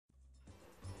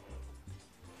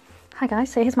Hi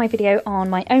guys, so here's my video on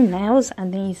my own nails,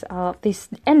 and these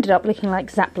ended up looking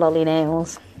like Zapp Lolly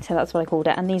Nails, so that's what I called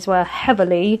it, and these were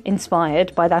heavily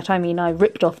inspired, by that I mean I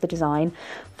ripped off the design,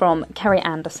 from Carrie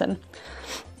Anderson.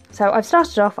 So I've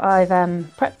started off, I've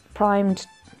prepped, primed,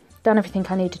 done everything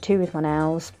I needed to with my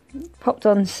nails, popped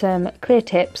on some clear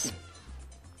tips,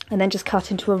 and then just cut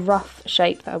into a rough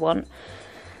shape that I want.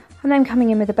 And then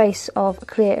coming in with a base of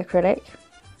clear acrylic,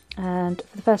 and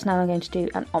for the first nail I'm going to do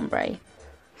an ombre.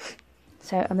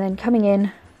 So I'm then coming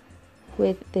in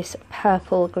with this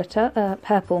purple glitter,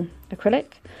 purple acrylic,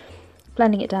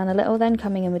 blending it down a little, then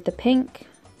coming in with the pink,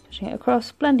 pushing it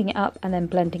across, blending it up, and then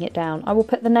blending it down. I will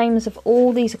put the names of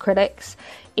all these acrylics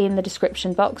in the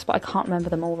description box, but I can't remember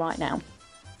them all right now.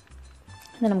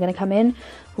 And then I'm going to come in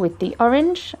with the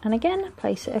orange, and again,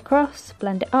 place it across,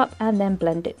 blend it up, and then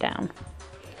blend it down.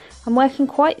 I'm working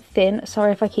quite thin,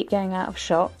 sorry if I keep going out of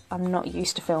shot, I'm not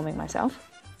used to filming myself.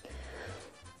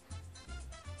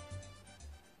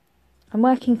 I'm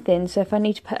working thin, so if I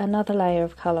need to put another layer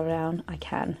of colour down, I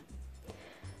can.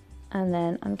 And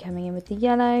then I'm coming in with the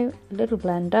yellow, a little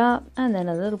blend up, and then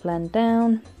a little blend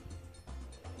down.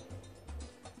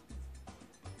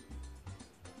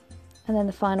 And then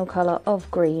the final colour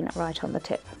of green right on the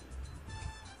tip.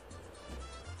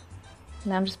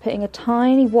 Now I'm just putting a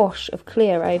tiny wash of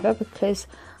clear over because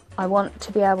I want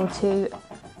to be able to...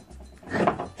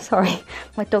 Sorry,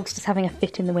 my dog's just having a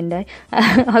fit in the window.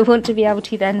 I want to be able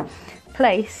to then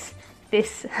place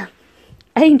this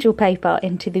angel paper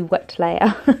into the wet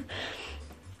layer.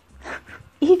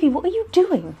 Evie, what are you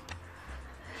doing?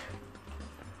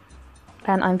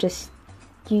 And I'm just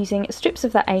using strips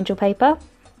of that angel paper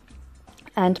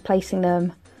and placing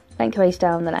them lengthways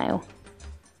down the nail.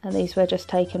 And these were just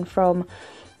taken from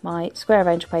my square of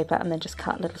angel paper and then just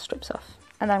cut little strips off.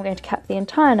 And then I'm going to cap the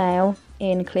entire nail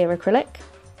in clear acrylic,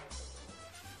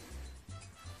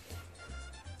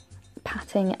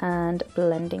 patting and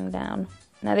blending down.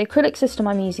 Now the acrylic system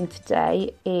I'm using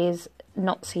today is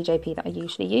not CJP that I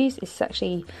usually use. It's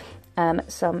actually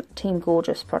some Team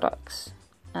Gorgeous products.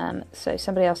 So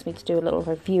somebody asked me to do a little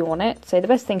review on it. So the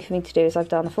best thing for me to do is I've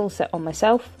done a full set on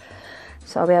myself.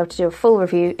 So I'll be able to do a full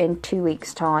review in 2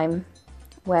 weeks' time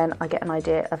when I get an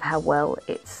idea of how well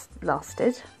it's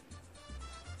lasted.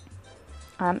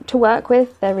 To work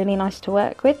with, they're really nice to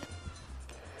work with.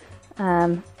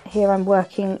 Here I'm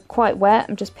working quite wet,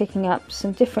 I'm just picking up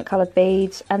some different coloured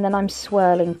beads and then I'm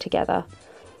swirling together.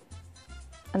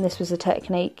 And this was a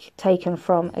technique taken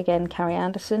from, again, Carrie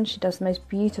Anderson. She does the most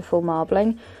beautiful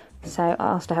marbling. So I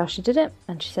asked her how she did it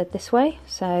and she said this way.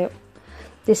 So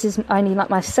this is only like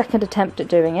my second attempt at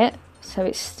doing it, so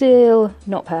it's still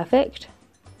not perfect.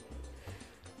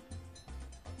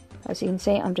 As you can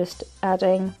see, I'm just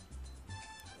adding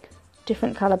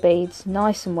different colour beads,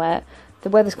 nice and wet. The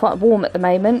weather's quite warm at the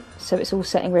moment, so it's all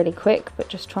setting really quick, but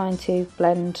just trying to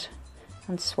blend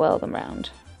and swirl them round.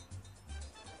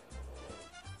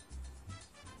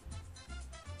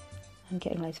 I'm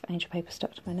getting loads of angel paper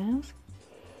stuck to my nails.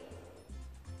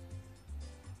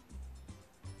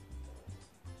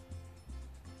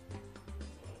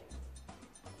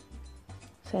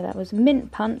 So that was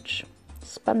mint punch,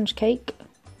 sponge cake,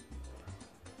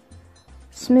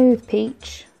 smooth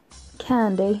peach,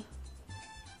 candy,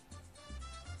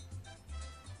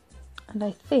 and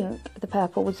I think the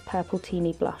purple was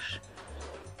Purpletini blush.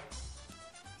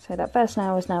 So that first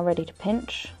nail is now ready to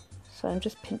pinch, so I'm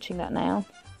just pinching that nail.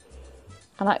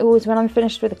 And I always, when I'm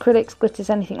finished with acrylics, glitters,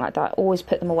 anything like that, I always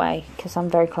put them away because I'm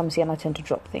very clumsy and I tend to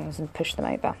drop things and push them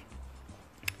over.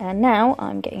 And now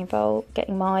I'm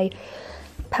getting my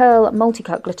pearl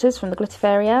multi-cut glitters from the Glitter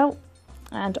Fairy out,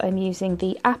 and I'm using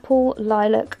the Apple,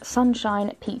 Lilac,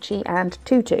 Sunshine, Peachy and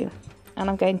Tutu. And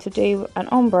I'm going to do an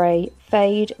ombre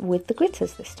fade with the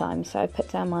glitters this time. So I put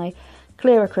down my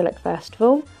clear acrylic first of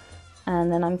all,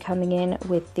 and then I'm coming in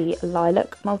with the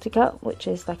Lilac multi-cut, which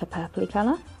is like a purpley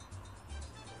colour.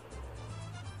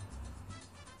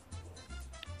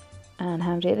 And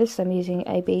how I'm doing this, I'm using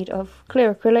a bead of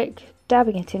clear acrylic,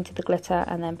 dabbing it into the glitter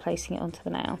and then placing it onto the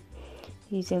nail.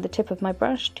 Using the tip of my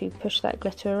brush to push that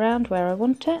glitter around where I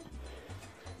want it.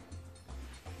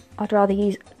 I'd rather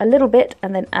use a little bit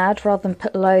and then add rather than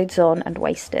put loads on and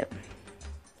waste it.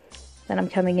 Then I'm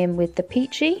coming in with the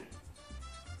Peachy.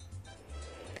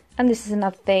 And this is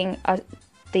another thing,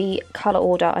 the colour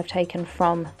order I've taken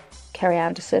from Carrie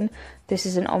Anderson. This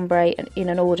is an ombre in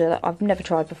an order that I've never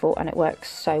tried before and it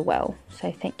works so well.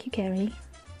 So thank you, Carrie.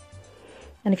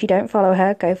 And if you don't follow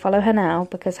her, go follow her now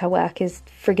because her work is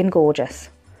friggin' gorgeous.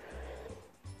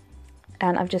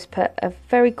 And I've just put a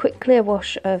very quick clear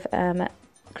wash of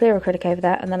clear acrylic over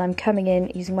that, and then I'm coming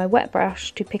in using my wet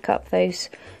brush to pick up those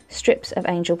strips of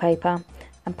angel paper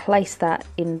and place that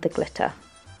in the glitter.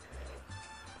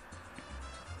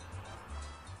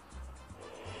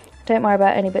 Don't worry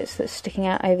about any bits that's sticking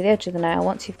out over the edge of the nail.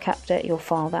 Once you've capped it, you'll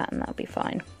file that and that'll be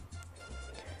fine.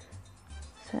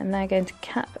 So I'm now going to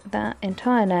cap that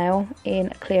entire nail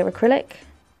in clear acrylic.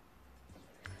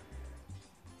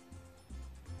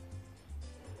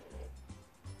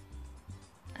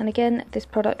 And again, this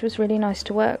product was really nice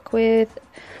to work with.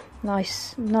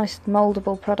 Nice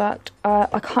mouldable product.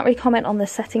 I can't really comment on the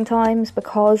setting times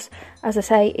because, as I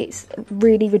say, it's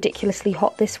really ridiculously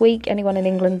hot this week. Anyone in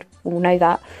England will know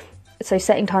that. So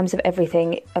setting times of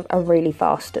everything are really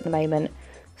fast at the moment.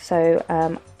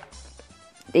 So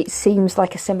it seems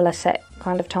like a similar set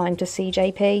kind of time to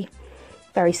CJP.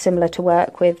 Very similar to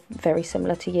work with, very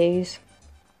similar to use.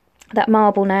 That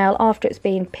marble nail, after it's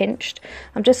been pinched,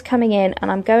 I'm just coming in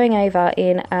and I'm going over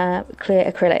in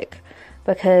clear acrylic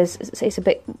because it's a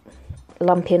bit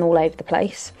lumpy and all over the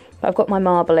place. But I've got my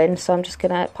marble in, so I'm just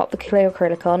going to pop the clear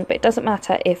acrylic on. But it doesn't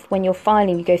matter if when you're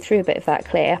filing you go through a bit of that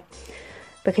clear,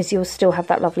 because you'll still have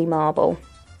that lovely marble.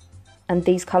 And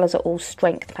these colours are all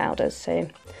strength powders, so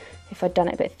if I'd done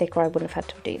it a bit thicker I wouldn't have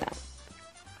had to do that.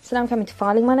 So now I'm coming to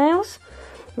filing my nails.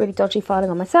 Really dodgy filing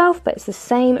on myself, but it's the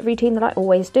same routine that I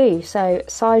always do. So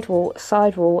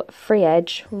sidewall, free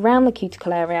edge, round the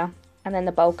cuticle area, and then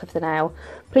the bulk of the nail.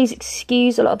 Please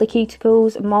excuse a lot of the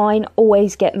cuticles. Mine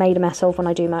always get made a mess of when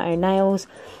I do my own nails.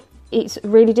 It's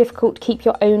really difficult to keep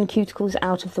your own cuticles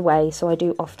out of the way, so I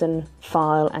do often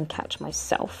file and catch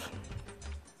myself.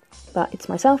 But it's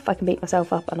myself, I can beat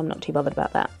myself up, and I'm not too bothered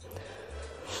about that.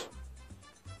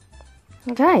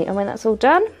 Okay, and when that's all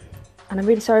done, and I'm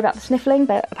really sorry about the sniffling,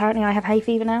 but apparently I have hay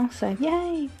fever now, so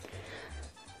yay!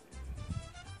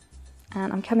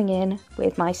 And I'm coming in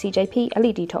with my CJP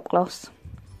LED top gloss.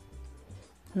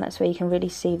 And that's where you can really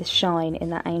see the shine in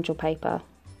that angel paper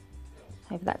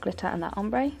over that glitter and that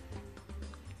ombre.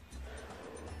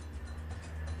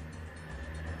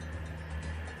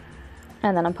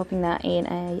 And then I'm popping that in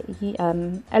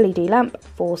a LED lamp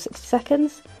for 60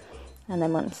 seconds. And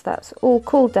then once that's all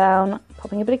cooled down,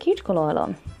 popping a bit of cuticle oil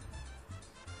on.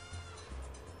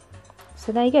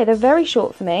 So there you go, they're very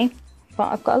short for me,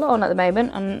 but I've got a lot on at the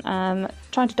moment and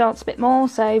trying to dance a bit more,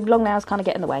 so long nails kind of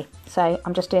get in the way. So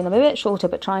I'm just doing them a bit shorter,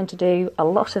 but trying to do a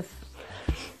lot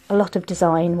of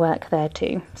design work there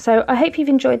too. So I hope you've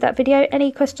enjoyed that video.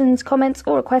 Any questions, comments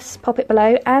or requests, pop it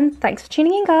below, and thanks for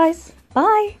tuning in, guys.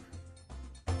 Bye!